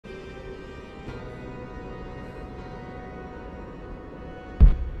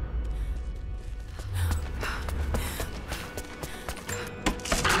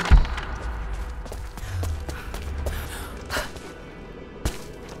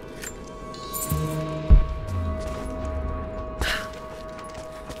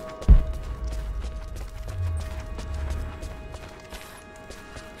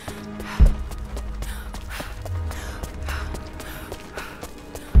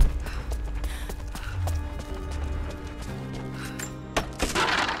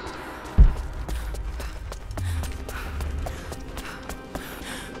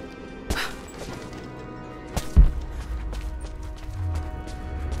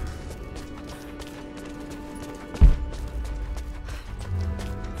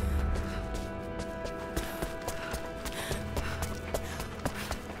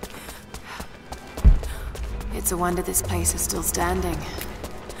It's a wonder this place is still standing.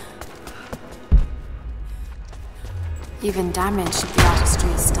 Even damage, the artistry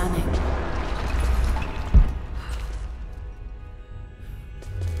is stunning.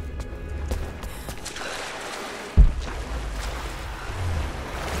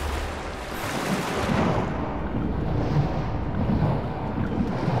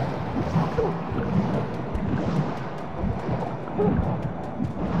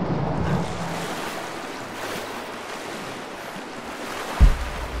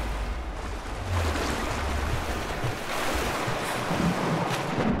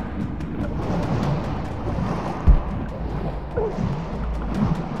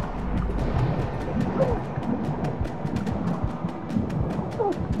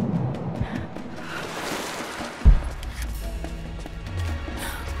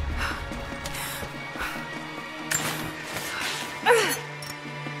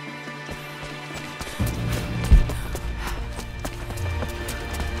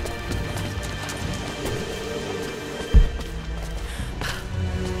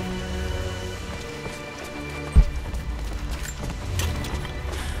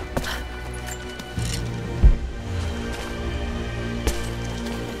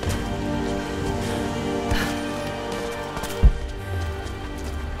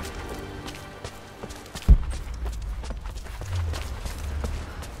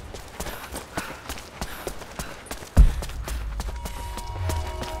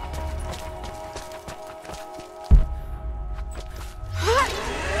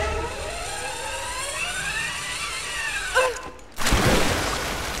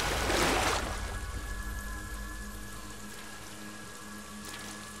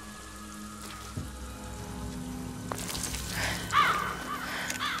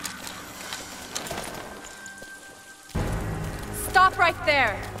 Stop right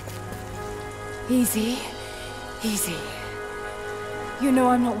there! Easy. Easy. You know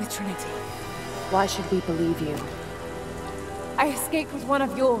I'm not with Trinity. Why should we believe you? I escaped with one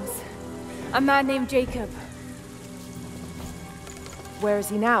of yours. A man named Jacob. Where is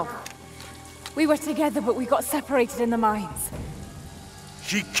he now? We were together, but we got separated in the mines.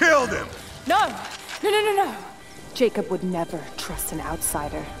 She killed him! No! No! Jacob would never trust an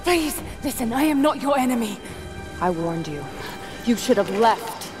outsider. Please, listen, I am not your enemy. I warned you. You should have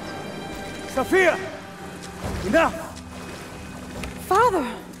left. Sophia! Enough! Father!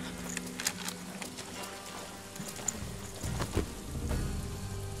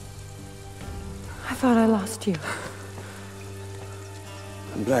 I thought I lost you.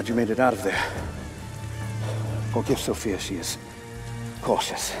 I'm glad you made it out of there. Forgive Sophia, she is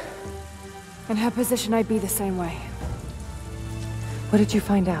cautious. In her position, I'd be the same way. What did you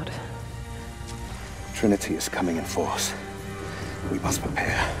find out? Trinity is coming in force. We must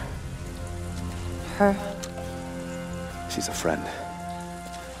prepare. Her? She's a friend.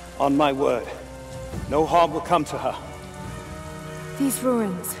 On my word, no harm will come to her. These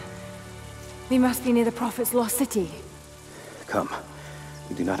ruins. They must be near the Prophet's lost city. Come.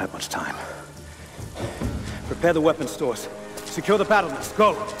 We do not have much time. Prepare the weapon stores. Secure the battlements.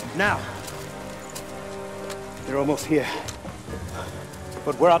 Go! Now! They're almost here.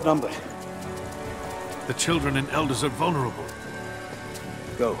 But we're outnumbered. The children and elders are vulnerable.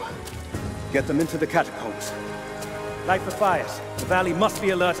 Go. Get them into the catacombs. Light the fires. The valley must be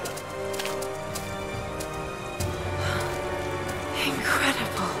alerted.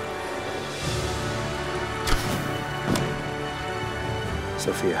 Incredible.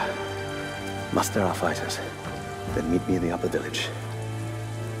 Sophia, muster our fighters. Then meet me in the upper village.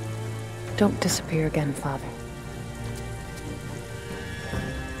 Don't disappear again, Father.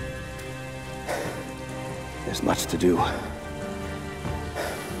 There's much to do.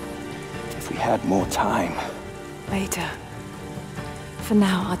 If we had more time. Later. For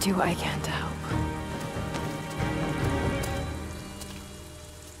now, I'll do what I can to help.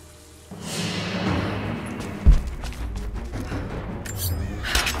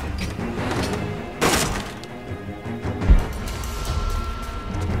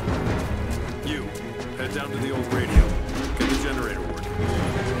 You, head down to the old radio. Get the generator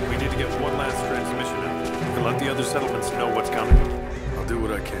working. We need to get one last transmission out, and let the other settlements know what's coming. I'll do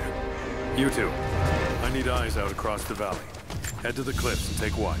what I can. You two, I need eyes out across the valley. Head to the cliffs and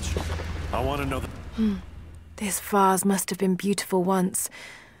take watch. I want to know This vase must have been beautiful once,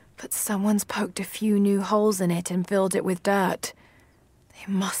 but someone's poked a few new holes in it and filled it with dirt.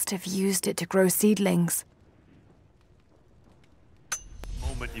 They must have used it to grow seedlings. the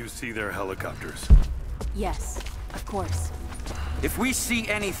moment you see their helicopters. Yes, of course. If we see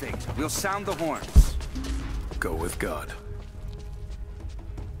anything, we'll sound the horns. Go with God.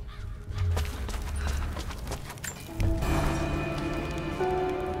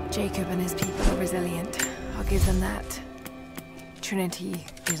 Jacob and his people are resilient. I'll give them that. Trinity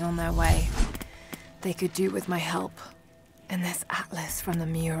is on their way. They could do with my help. And this atlas from the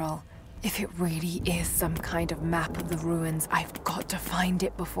mural. If it really is some kind of map of the ruins, I've got to find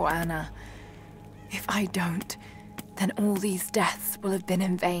it before Anna. If I don't, then all these deaths will have been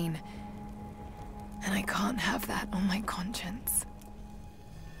in vain. And I can't have that on my conscience.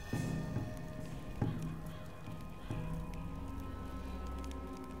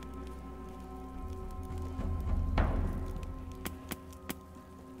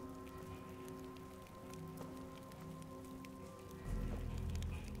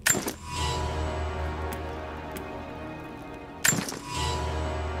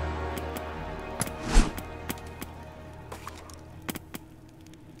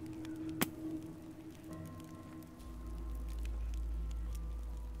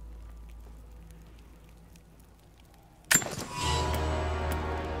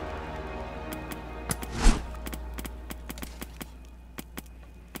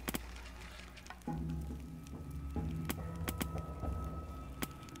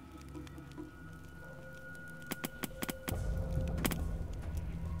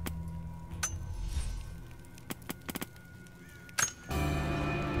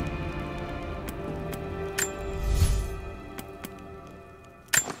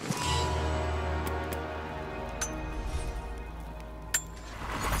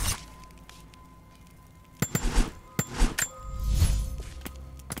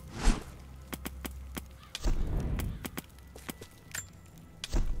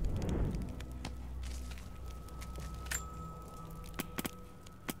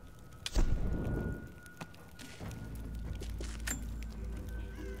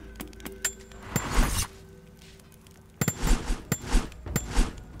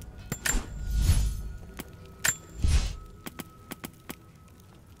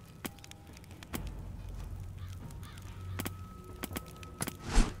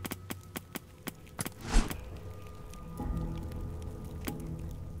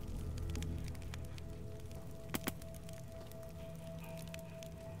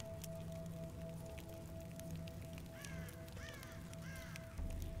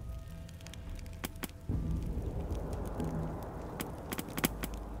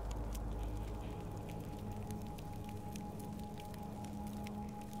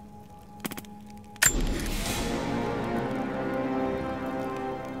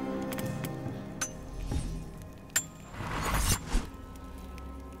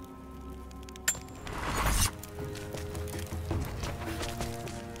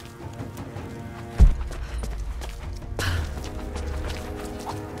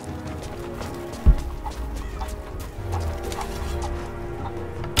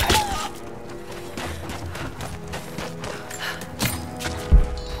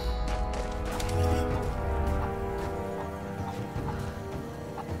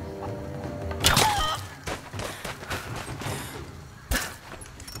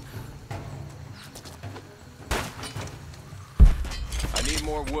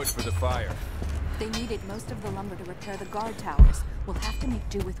 More wood for the fire. They needed most of the lumber to repair the guard towers. We'll have to make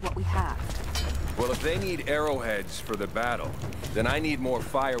do with what we have. Well, if they need arrowheads for the battle, then I need more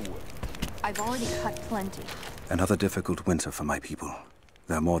firewood. I've already cut plenty. Another difficult winter for my people.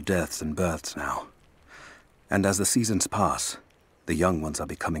 There are more deaths than births now. And as the seasons pass, the young ones are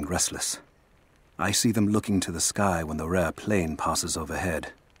becoming restless. I see them looking to the sky when the rare plane passes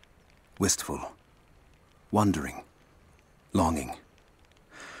overhead. Wistful. Wondering. Longing.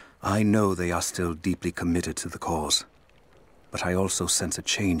 I know they are still deeply committed to the cause. But I also sense a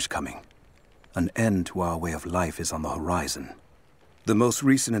change coming. An end to our way of life is on the horizon. The most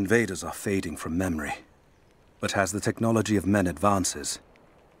recent invaders are fading from memory. But as the technology of men advances,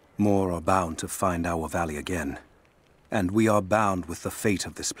 more are bound to find our valley again. And we are bound with the fate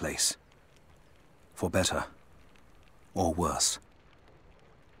of this place. For better or worse.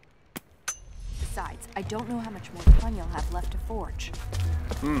 Besides, I don't know how much more time you'll have left to forge.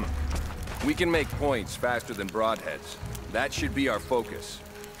 We can make points faster than broadheads. That should be our focus.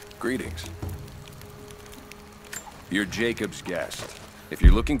 Greetings. You're Jacob's guest. If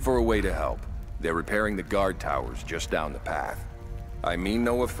you're looking for a way to help, they're repairing the guard towers just down the path. I mean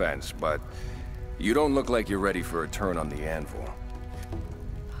no offense, but you don't look like you're ready for a turn on the anvil.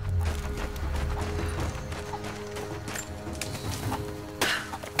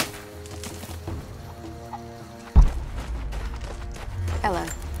 Ella.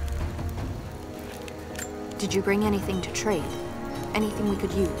 Did you bring anything to trade? Anything we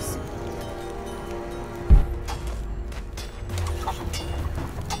could use?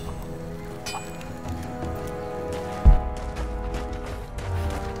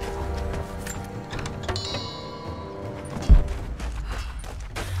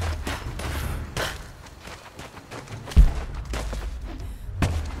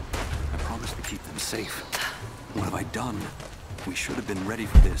 done. We should have been ready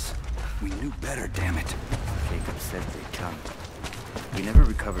for this. We knew better, damn it. Jacob said they'd come. We never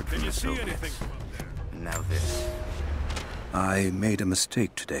recovered from Can you the see Soviets. anything from up there? And now this. I made a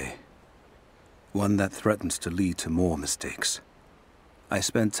mistake today. One that threatens to lead to more mistakes. I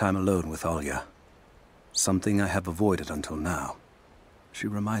spent time alone with Olya. Something I have avoided until now. She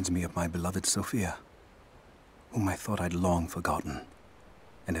reminds me of my beloved Sophia, whom I thought I'd long forgotten.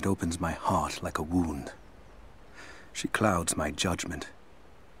 And it opens my heart like a wound. She clouds my judgment,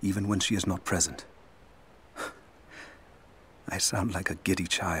 even when she is not present. I sound like a giddy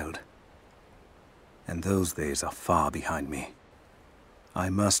child. And those days are far behind me. I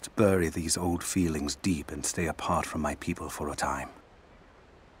must bury these old feelings deep and stay apart from my people for a time.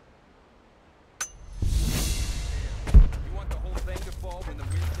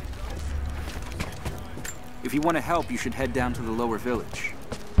 If you want to help, you should head down to the lower village.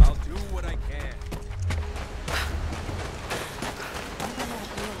 I'll do what I can.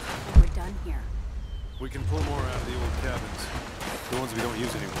 We're done here. We can pull more out of the old cabins. The ones we don't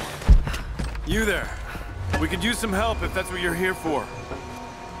use anymore. You there! We could use some help if that's what you're here for.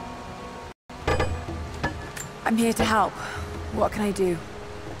 I'm here to help. What can I do?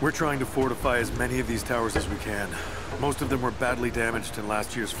 We're trying to fortify as many of these towers as we can. Most of them were badly damaged in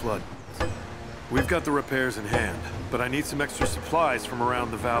last year's flood. We've got the repairs in hand, but I need some extra supplies from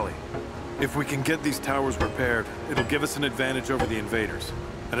around the valley. If we can get these towers repaired, it'll give us an advantage over the invaders,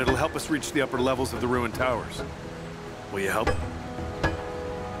 and it'll help us reach the upper levels of the ruined towers. Will you help?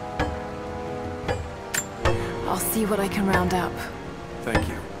 I'll see what I can round up. Thank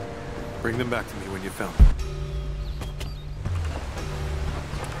you. Bring them back to me when you found them.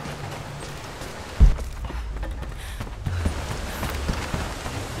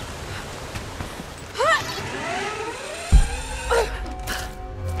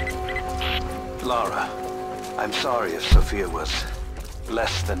 Lara, I'm sorry if Sophia was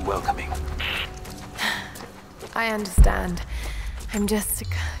less than welcoming. I understand. I'm just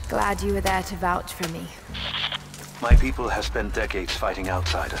glad you were there to vouch for me. My people have spent decades fighting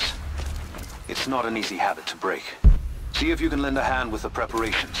outsiders. It's not an easy habit to break. See if you can lend a hand with the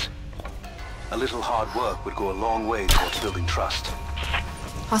preparations. A little hard work would go a long way towards building trust.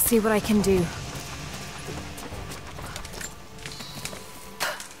 I'll see what I can do.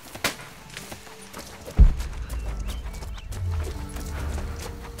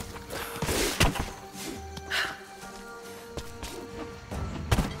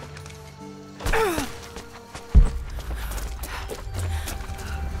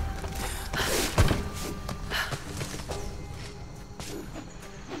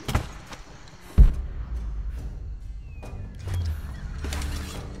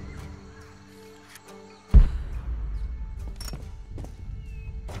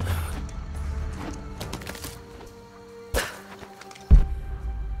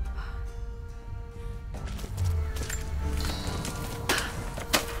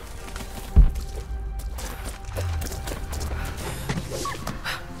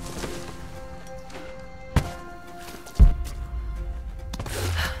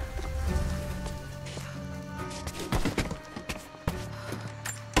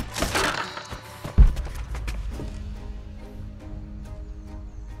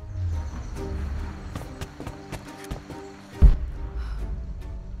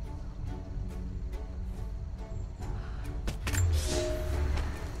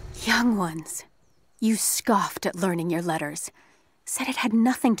 Young ones, you scoffed at learning your letters. Said it had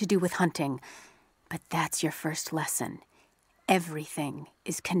nothing to do with hunting. But that's your first lesson. Everything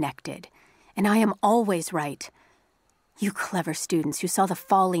is connected. And I am always right. You clever students who saw the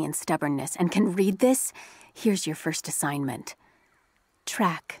folly and stubbornness and can read this, here's your first assignment.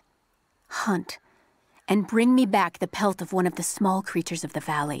 Track, hunt, and bring me back the pelt of one of the small creatures of the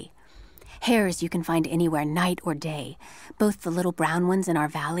valley. Hares you can find anywhere, night or day, both the little brown ones in our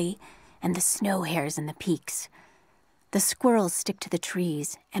valley and the snow hares in the peaks. The squirrels stick to the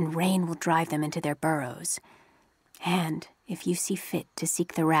trees, and rain will drive them into their burrows. And if you see fit to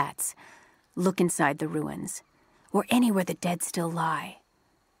seek the rats, look inside the ruins, or anywhere the dead still lie.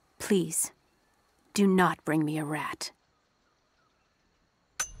 Please, do not bring me a rat.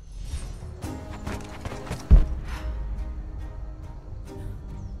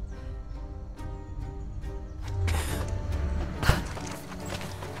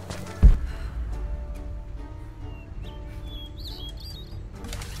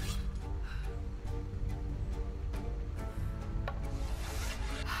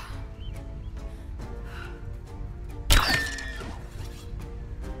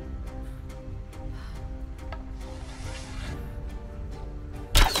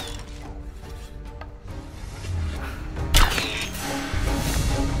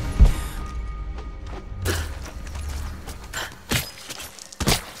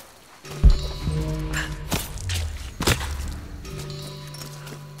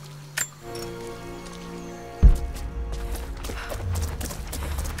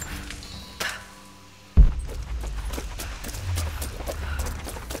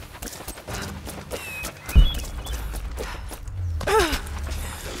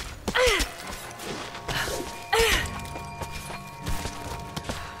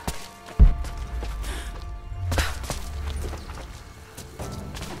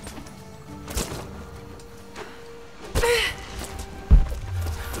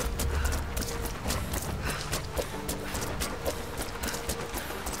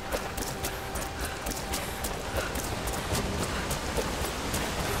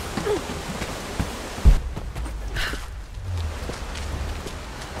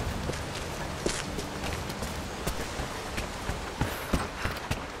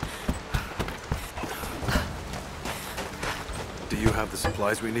 you have the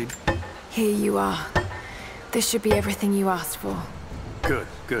supplies we need? Here you are. This should be everything you asked for. Good,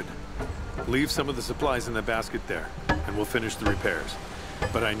 good. Leave some of the supplies in the basket there, and we'll finish the repairs.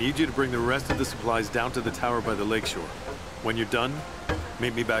 But I need you to bring the rest of the supplies down to the tower by the lakeshore. When you're done,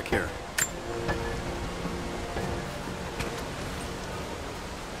 meet me back here.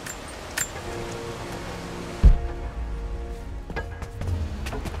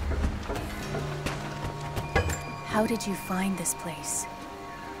 How did you find this place?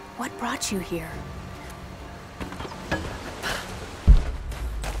 What brought you here?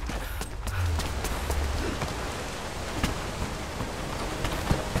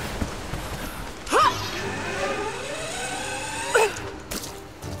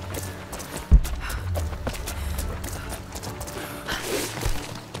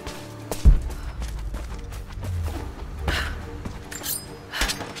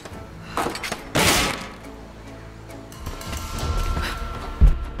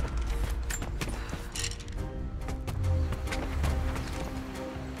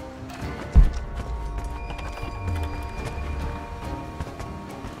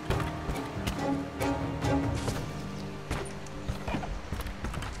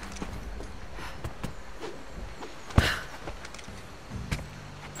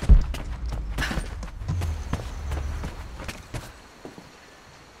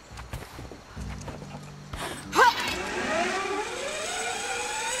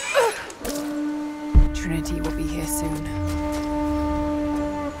 Trinity will be here soon.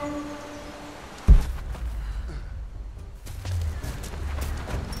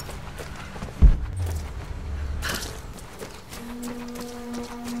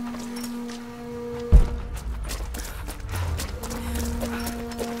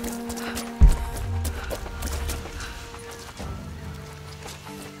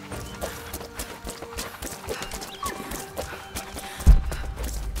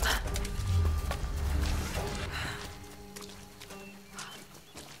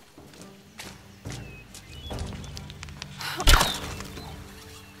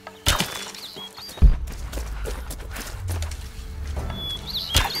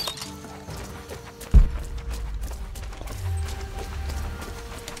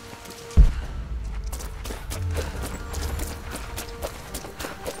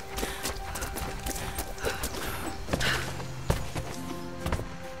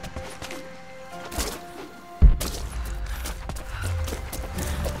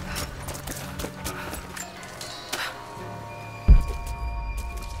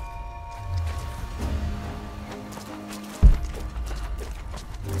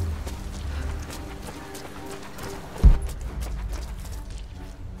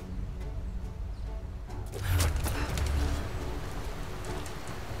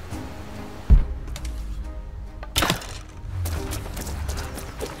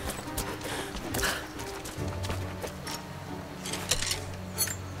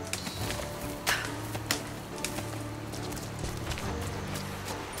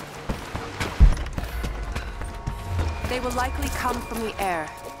 They will likely come from the air.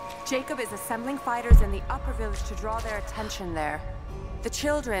 Jacob is assembling fighters in the upper village to draw their attention there. The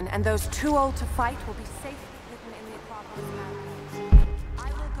children and those too old to fight will be safely hidden in the Acropolis mountains. I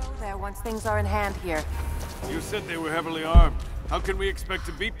will go there once things are in hand here. You said they were heavily armed. How can we expect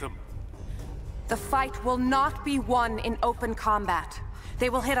to beat them? The fight will not be won in open combat. They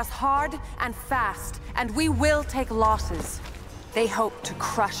will hit us hard and fast, and we will take losses. They hope to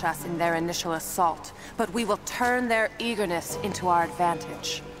crush us in their initial assault, but we will turn their eagerness into our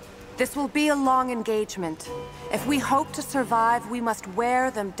advantage. This will be a long engagement. If we hope to survive, we must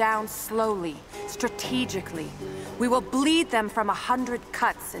wear them down slowly, strategically. We will bleed them from 100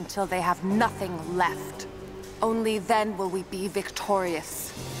 cuts until they have nothing left. Only then will we be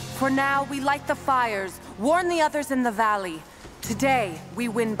victorious. For now, we light the fires, warn the others in the valley. Today, we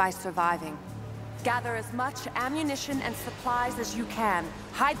win by surviving. Gather as much ammunition and supplies as you can.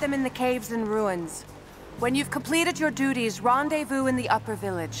 Hide them in the caves and ruins. When you've completed your duties, rendezvous in the upper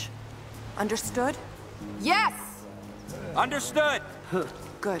village. Understood? Yes! Understood!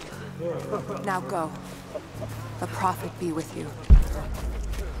 Good. Now go. The Prophet be with you.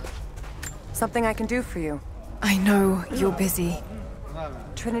 Something I can do for you. I know you're busy.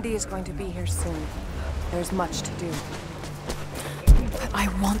 Trinity is going to be here soon. There's much to do. But I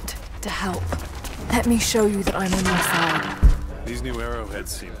want to help. Let me show you that I'm on your side. These new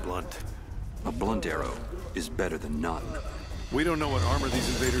arrowheads seem blunt. A blunt arrow is better than none. We don't know what armor these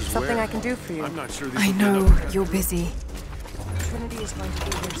invaders wear. Something I can do for you. I'm not sure these I will be know enough to- you're busy. Trinity is going to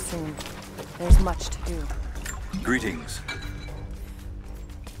be here soon. There's much to do. Greetings.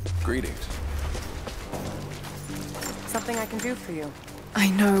 Greetings. something I can do for you?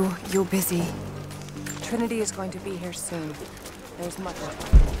 I know you're busy. Trinity is going to be here soon. There's much.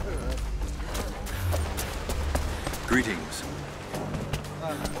 Greetings.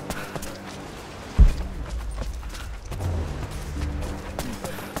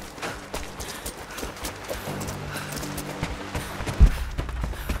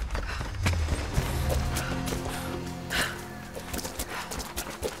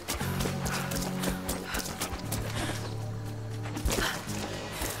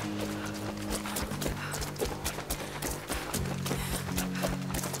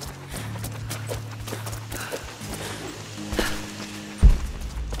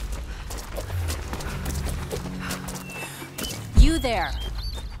 You there!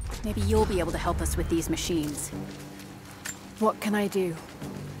 Maybe you'll be able to help us with these machines. What can I do?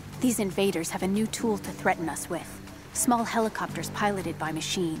 These invaders have a new tool to threaten us with. Small helicopters piloted by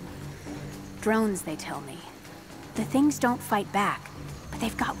machine. Drones, they tell me. The things don't fight back, but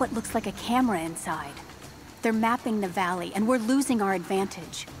they've got what looks like a camera inside. They're mapping the valley, and we're losing our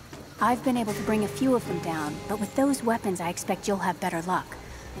advantage. I've been able to bring a few of them down, but with those weapons I expect you'll have better luck.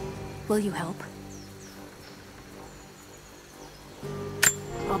 Will you help?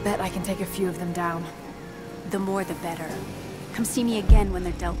 I'll bet I can take a few of them down. The more the better. Come see me again when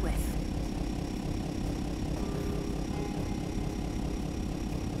they're dealt with.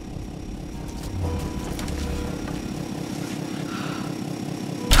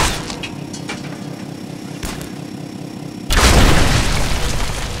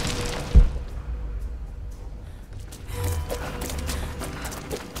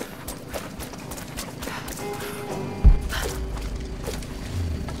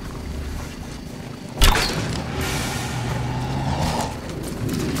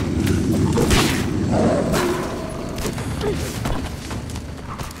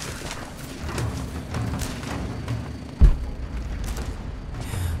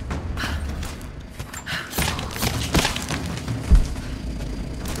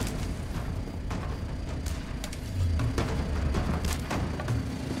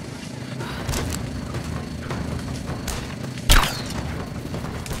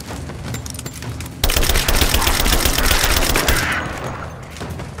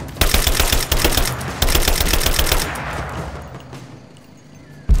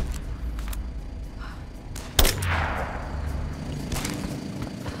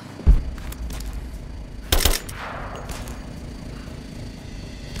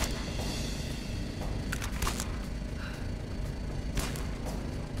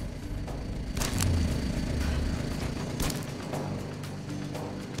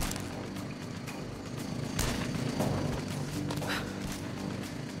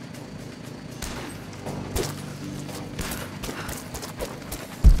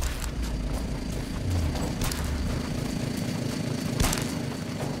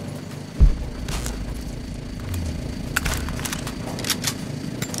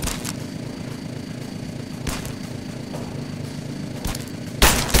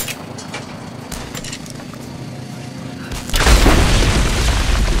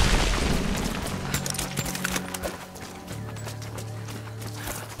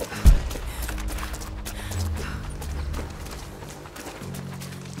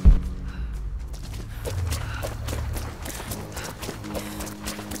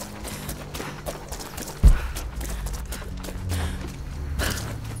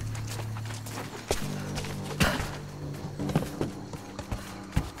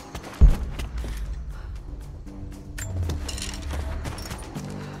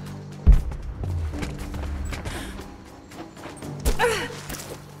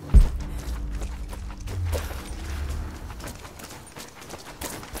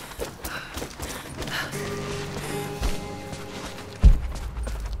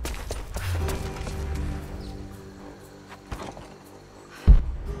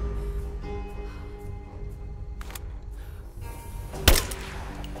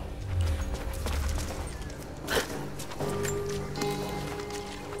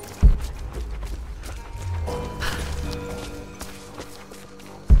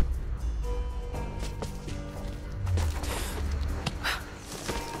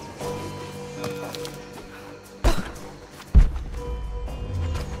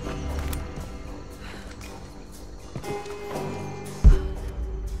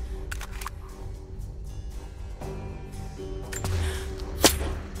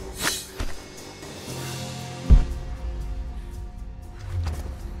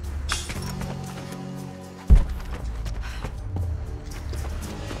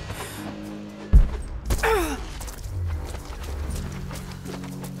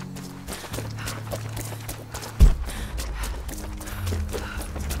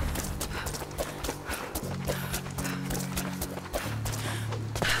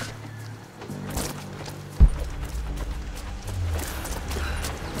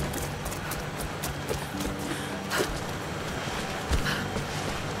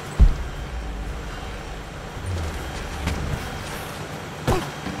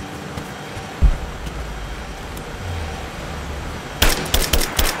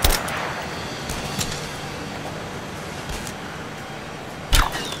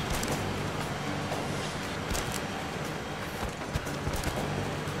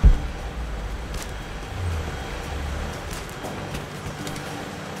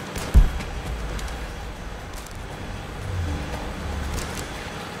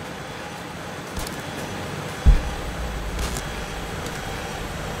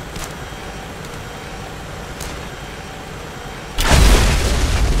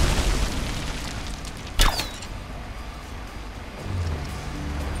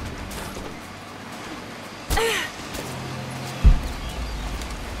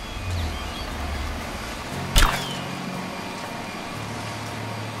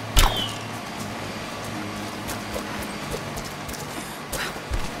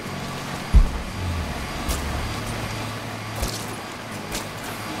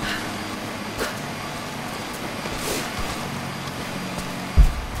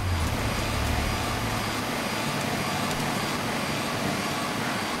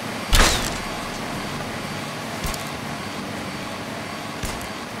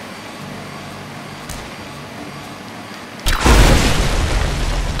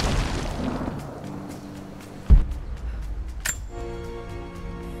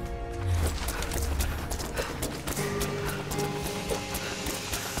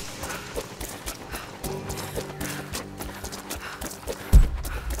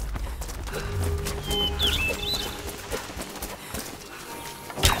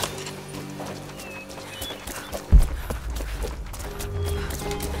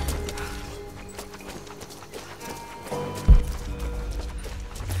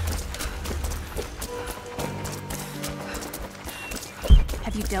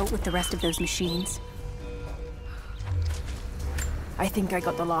 you dealt with the rest of those machines? I think I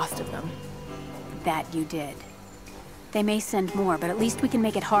got the last of them. That you did. They may send more, but at least we can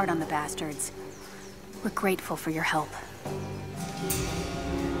make it hard on the bastards. We're grateful for your help.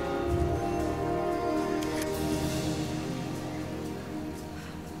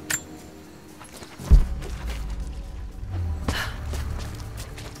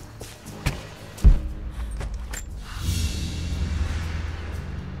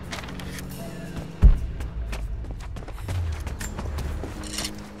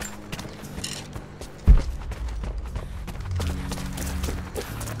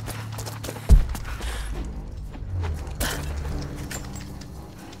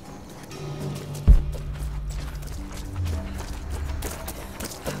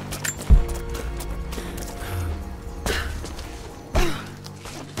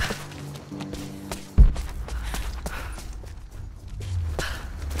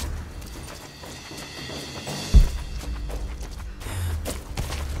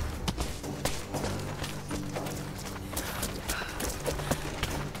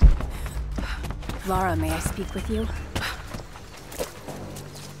 Lara, may I speak with you?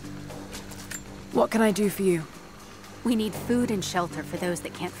 What can I do for you? We need food and shelter for those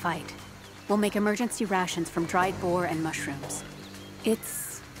that can't fight. We'll make emergency rations from dried boar and mushrooms.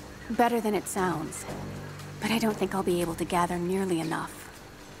 It's better than it sounds, but I don't think I'll be able to gather nearly enough.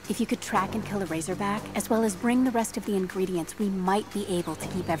 If you could track and kill a razorback, as well as bring the rest of the ingredients, we might be able to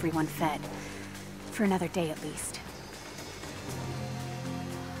keep everyone fed. For another day at least.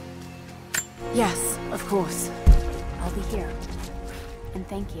 Yes, of course. I'll be here. And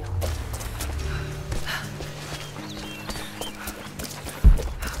thank you.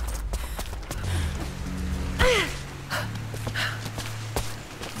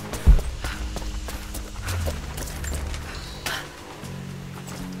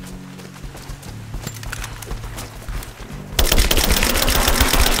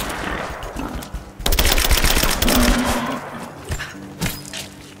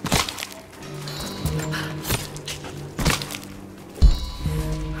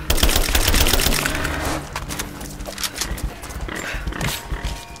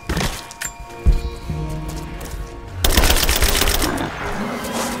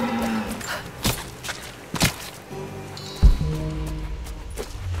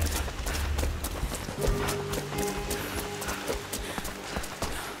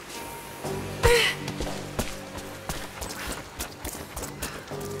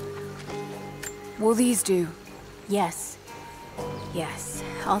 Will these do? Yes. Yes.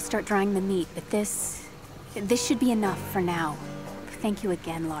 I'll start drying the meat, but this should be enough for now. Thank you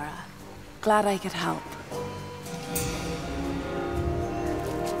again, Lara. Glad I could help.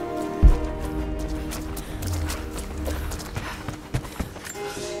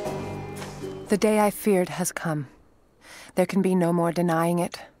 The day I feared has come. There can be no more denying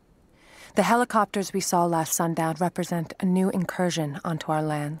it. The helicopters we saw last sundown represent a new incursion onto our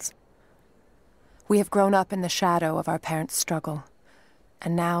lands. We have grown up in the shadow of our parents' struggle,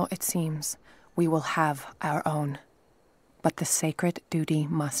 and now, it seems, we will have our own. But the sacred duty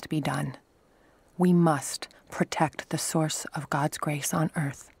must be done. We must protect the source of God's grace on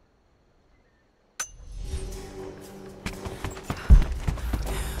Earth.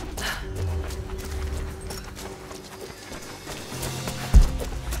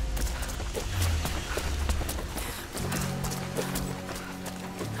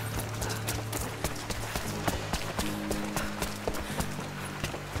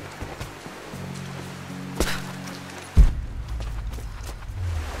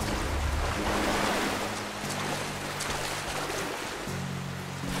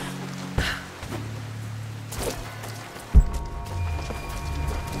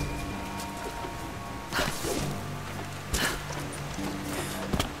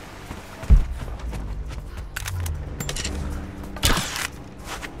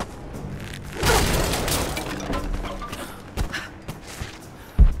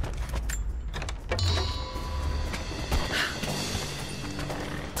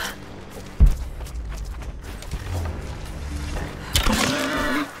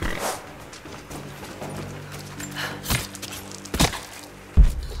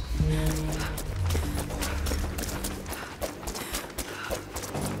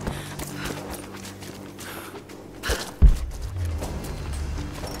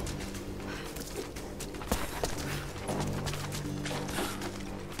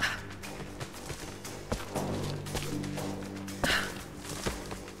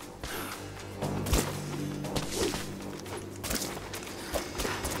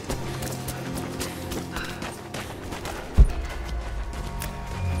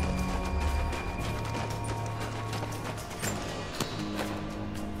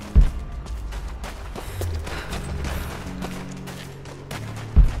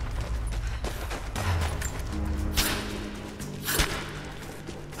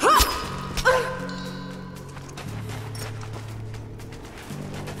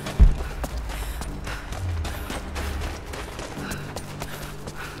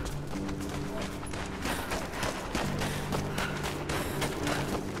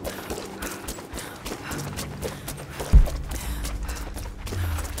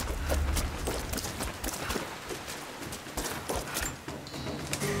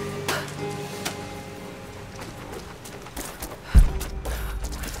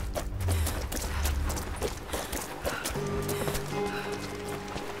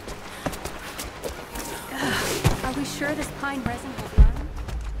 find resin will burn?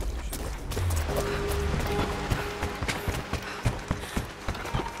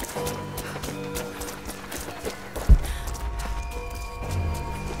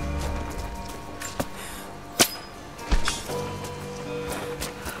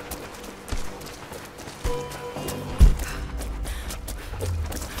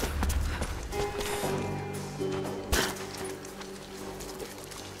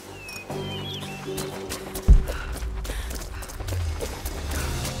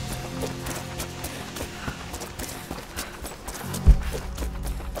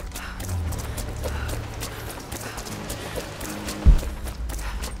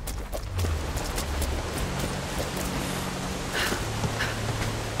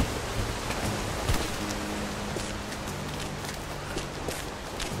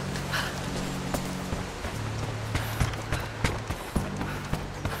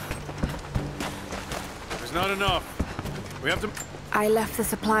 Not enough. We have to... I left the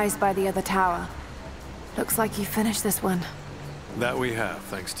supplies by the other tower. Looks like you finished this one. That we have,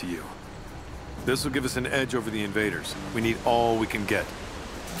 thanks to you. This will give us an edge over the invaders. We need all we can get.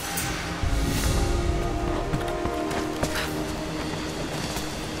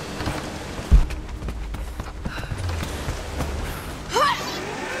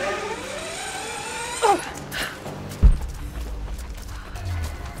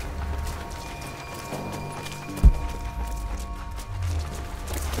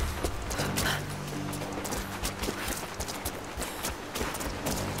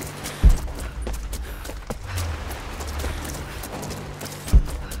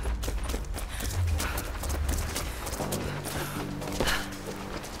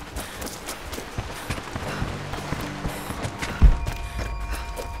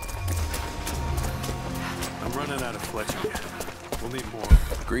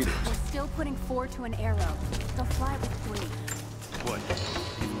 Greetings. We're still putting 4 to an arrow. They'll fly with 3. What?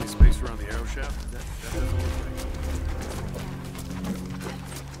 Evenly spaced around the arrow shaft? That doesn't look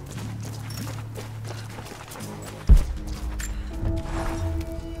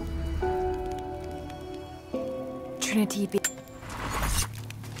right. Trinity be...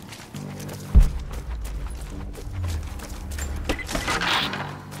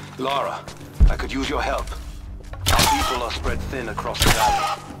 Lara, I could use your help. Our people are spread thin across the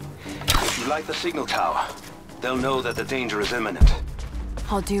valley. If you light the signal tower, they'll know that the danger is imminent.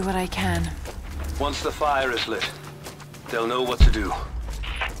 I'll do what I can. Once the fire is lit, they'll know what to do.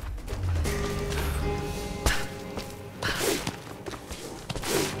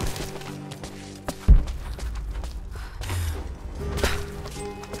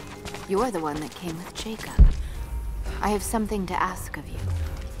 You're the one that came with Jacob. I have something to ask of you.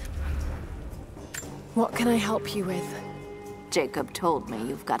 What can I help you with? Jacob told me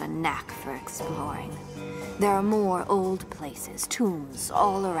you've got a knack for exploring. There are more old places, tombs,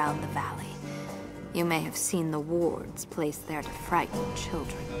 all around the valley. You may have seen the wards placed there to frighten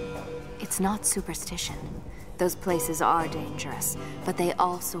children. It's not superstition. Those places are dangerous, but they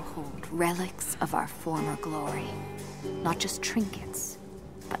also hold relics of our former glory. Not just trinkets,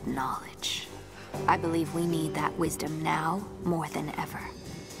 but knowledge. I believe we need that wisdom now more than ever.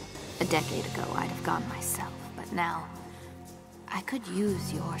 A decade ago, I'd have gone myself, but now, I could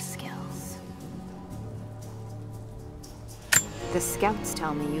use your skills. The scouts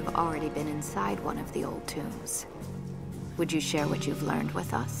tell me you've already been inside one of the old tombs. Would you share what you've learned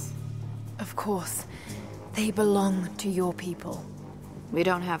with us? Of course. They belong to your people. We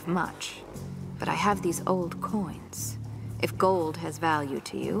don't have much, but I have these old coins. If gold has value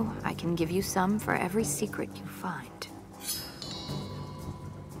to you, I can give you some for every secret you find.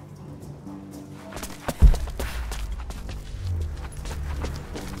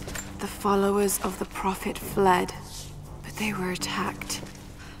 The followers of the Prophet fled, but they were attacked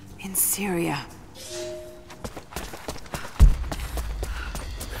in Syria.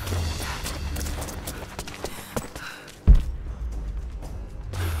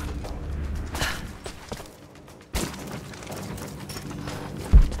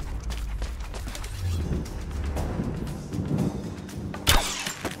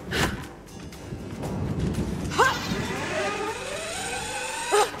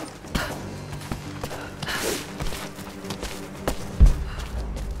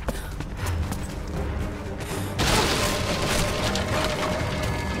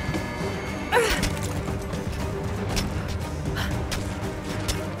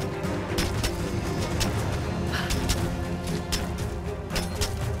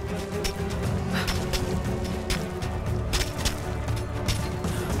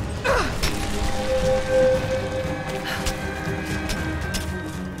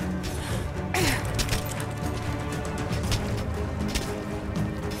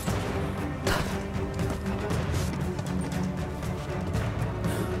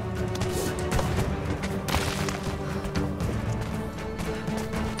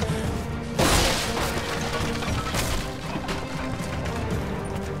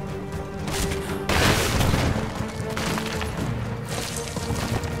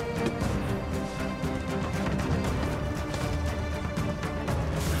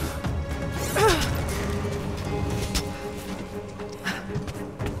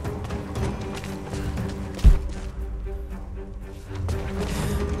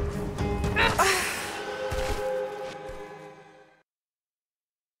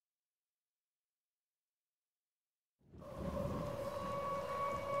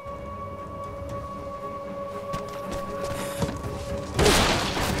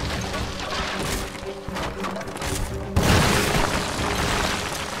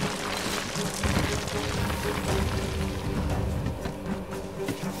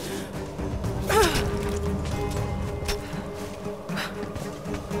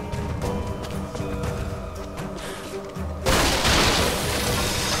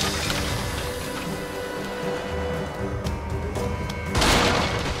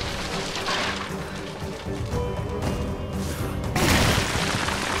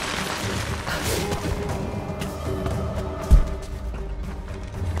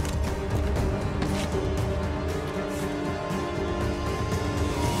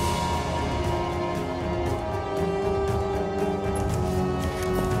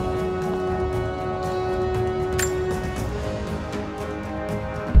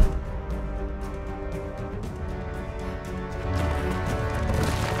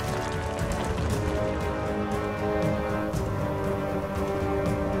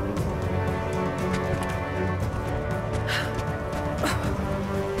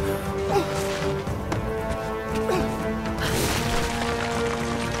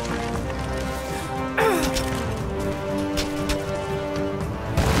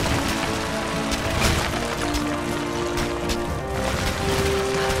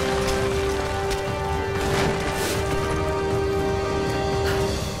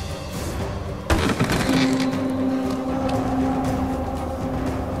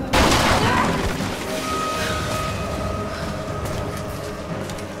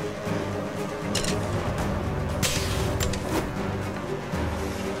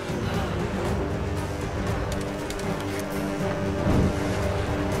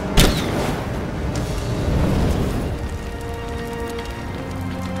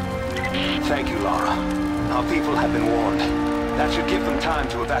 give them time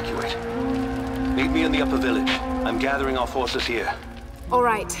to evacuate. Meet me in the upper village. I'm gathering our forces here. All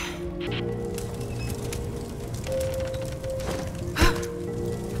right.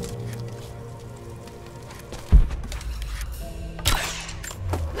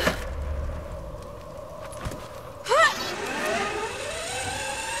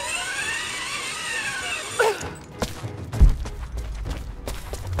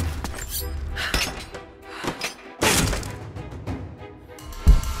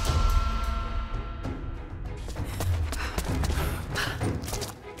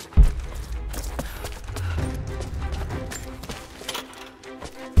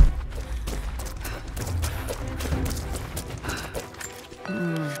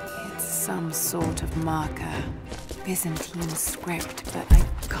 Some sort of marker. Byzantine script, but I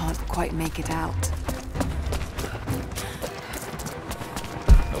can't quite make it out.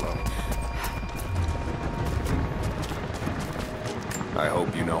 Hello. I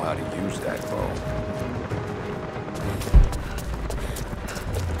hope you know how to use that bow.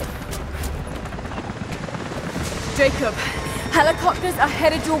 Jacob, helicopters are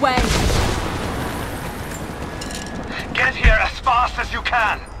headed your way. Get here as fast as you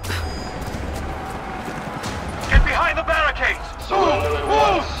can! Get behind the barricades! Surrender at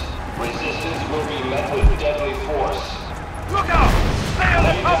once. Resistance will be met with deadly force. Look out! Stay on the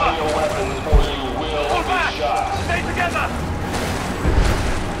Lay cover! down your weapons or you will Hold be back! shot. Stay together!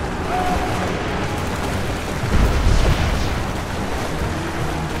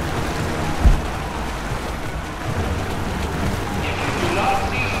 If you do not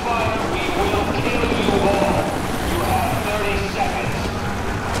cease fire, we will kill you all. You have 30 seconds.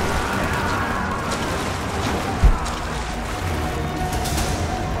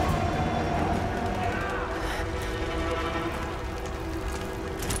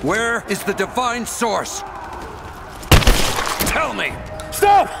 Where is the divine source? Tell me!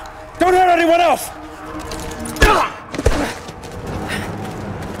 Stop! Don't hurt anyone else!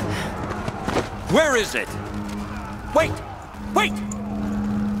 Where is it? Wait! Wait!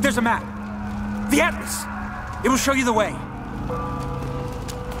 There's a map. The Atlas. It will show you the way.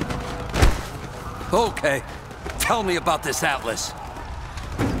 Okay. Tell me about this Atlas.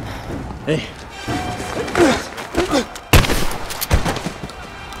 Hey.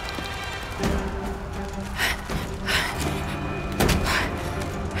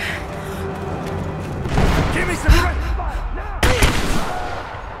 Give me some breath!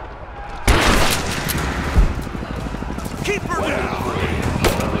 Keep her down!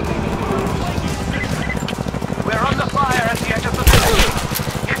 We're under fire at the edge of the village.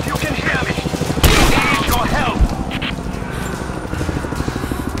 If you can hear me, we need your help!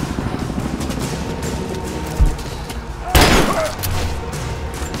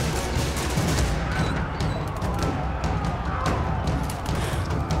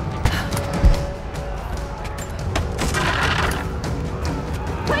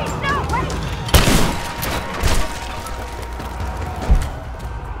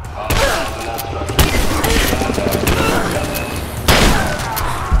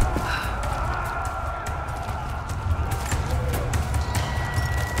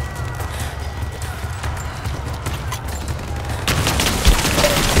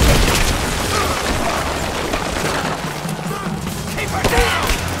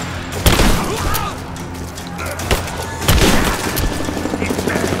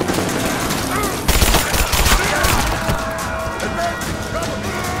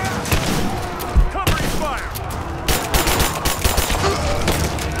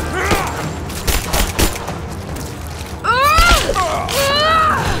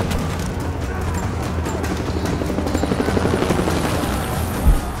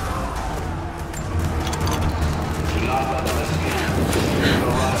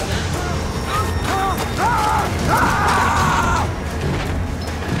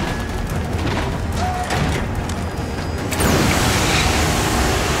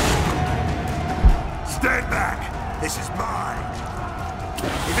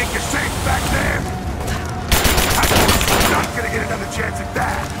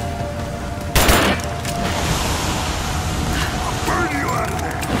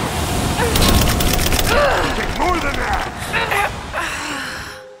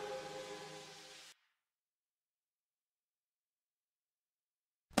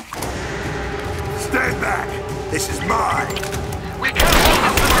 Stand back! This is mine! We can't hold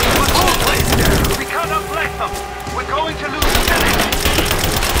them for the whole place down! We cannot let them! We're going to lose the village!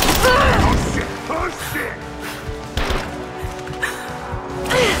 Oh shit! Oh shit!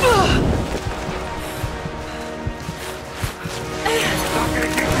 Not gonna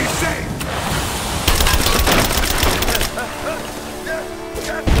keep me safe!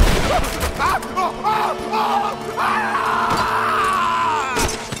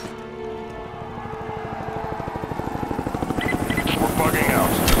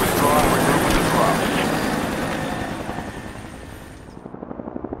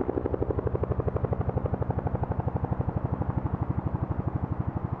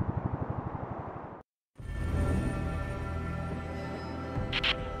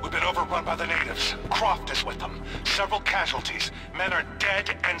 overrun by the natives. Croft is with them. Several casualties. Men are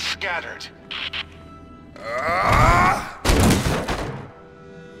dead and scattered.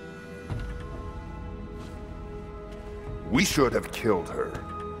 We should have killed her.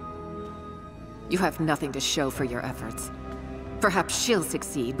 You have nothing to show for your efforts. Perhaps she'll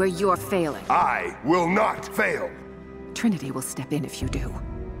succeed where you're failing. I will not fail! Trinity will step in if you do.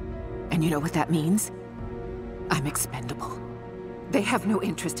 And you know what that means? I'm expendable. They have no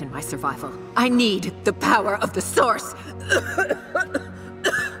interest in my survival. I need the power of the Source!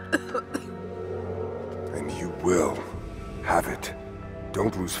 And you will have it.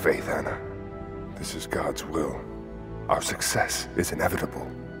 Don't lose faith, Anna. This is God's will. Our success is inevitable.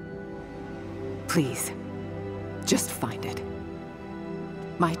 Please, just find it.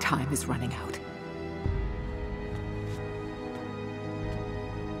 My time is running out.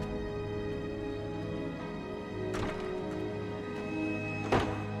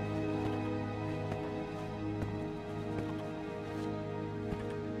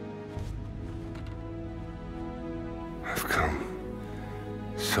 I've come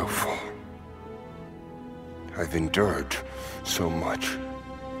so far. I've endured so much.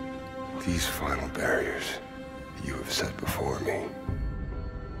 These final barriers you have set before me.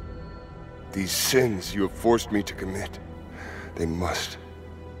 These sins you have forced me to commit, they must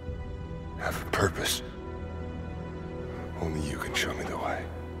have a purpose. Only you can show me the way.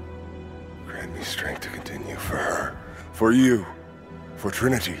 Grant me strength to continue for her, for you, for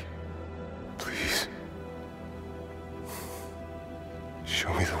Trinity. Please.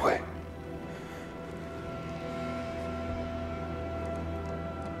 Show me the way.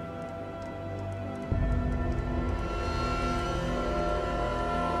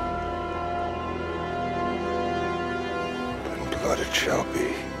 Blood it shall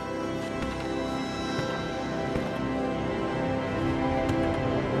be.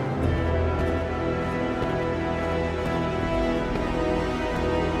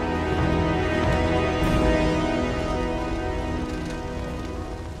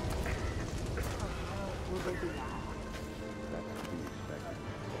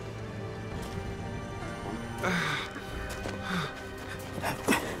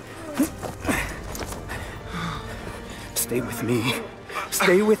 Stay with me.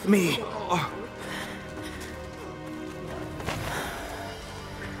 Stay with me.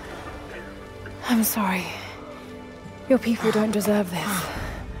 I'm sorry. Your people don't deserve this.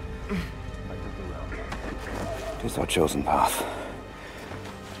 It is our chosen path.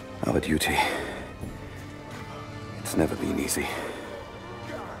 Our duty. It's never been easy.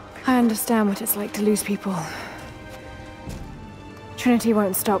 I understand what it's like to lose people. Trinity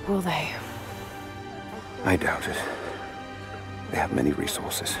won't stop, will they? I doubt it. They have many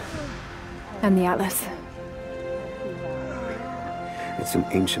resources. And the Atlas? It's an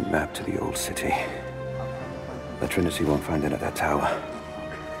ancient map to the old city. But Trinity won't find it at that tower.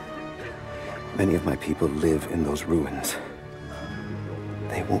 Many of my people live in those ruins.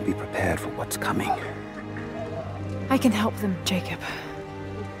 They won't be prepared for what's coming. I can help them, Jacob.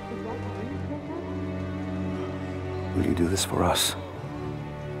 Will you do this for us?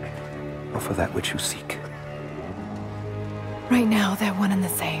 Or for that which you seek? Right now, they're one and the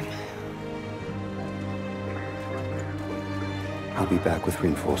same. I'll be back with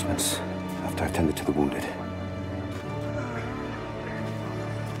reinforcements after I've tended to the wounded.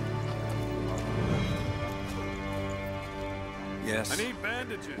 Yes? I need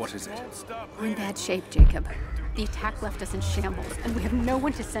bandages. What is it? We're in bad shape, Jacob. The attack left us in shambles, and we have no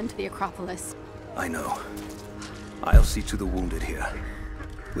one to send to the Acropolis. I know. I'll see to the wounded here.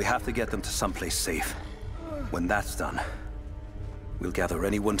 We have to get them to someplace safe. When that's done, we'll gather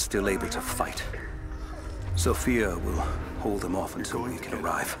anyone still able to fight. Sophia will hold them off until we can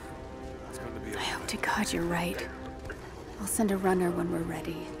arrive. I hope to God you're right. I'll send a runner when we're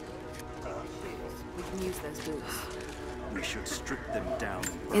ready. We can use those boots. We should strip them down.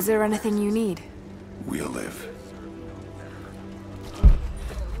 Is there anything you need? We'll live.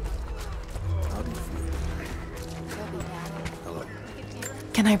 How do you feel? Hello?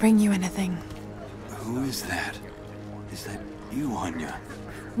 Can I bring you anything? Who is that? Is that you, Anya?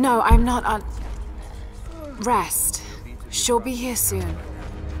 No, I'm not on... Rest. She'll be here soon.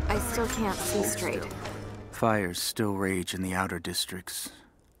 I still can't see straight. Fires still rage in the outer districts.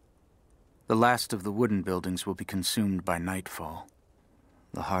 The last of the wooden buildings will be consumed by nightfall.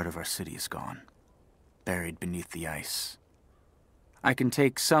 The heart of our city is gone, buried beneath the ice. I can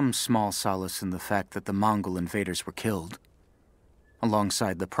take some small solace in the fact that the Mongol invaders were killed,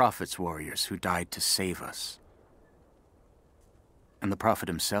 alongside the Prophet's warriors who died to save us. And the Prophet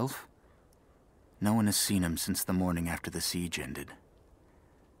himself? No one has seen him since the morning after the siege ended.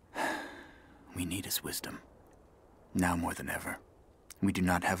 We need his wisdom. Now more than ever. We do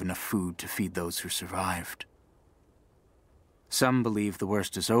not have enough food to feed those who survived. Some believe the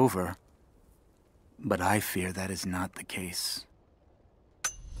worst is over, but I fear that is not the case.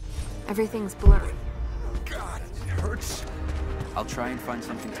 Everything's blurry. God, it hurts. I'll try and find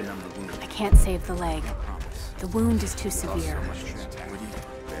something to numb the wound. I can't save the leg. The wound is too severe. A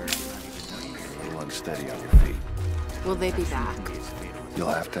little unsteady on your feet. Will they be back? You'll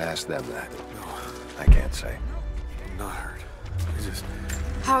have to ask them that. I can't say. I'm not hurt. I just...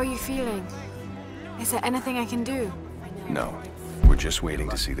 How are you feeling? Is there anything I can do? No. We're just waiting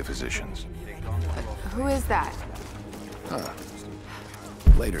to see the physicians. Who is that? Huh.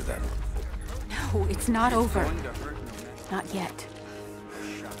 Later then. No, it's not over. Not yet.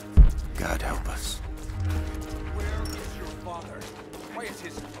 God help us. Where is your father? Why is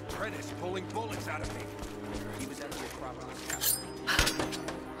his apprentice pulling bullets out of me? He was at the Acropolis.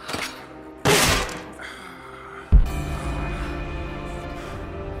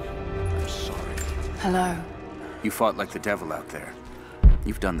 I'm sorry. Hello. You fought like the devil out there.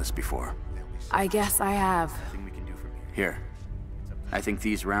 You've done this before. I guess I have. Here. I think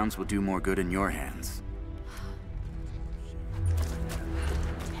these rounds will do more good in your hands.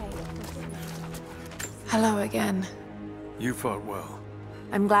 Hello again. You fought well.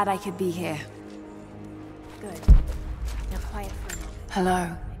 I'm glad I could be here. Good. Now quiet for a moment. Hello.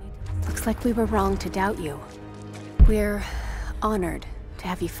 Looks like we were wrong to doubt you. We're honored to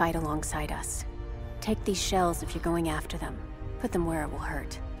have you fight alongside us. Take these shells if you're going after them. Put them where it will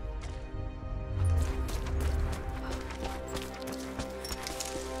hurt.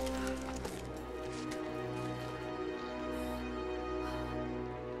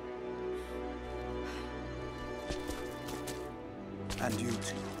 And you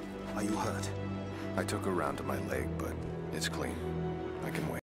two, are you hurt? I took a round to my leg, but it's clean. I can wait.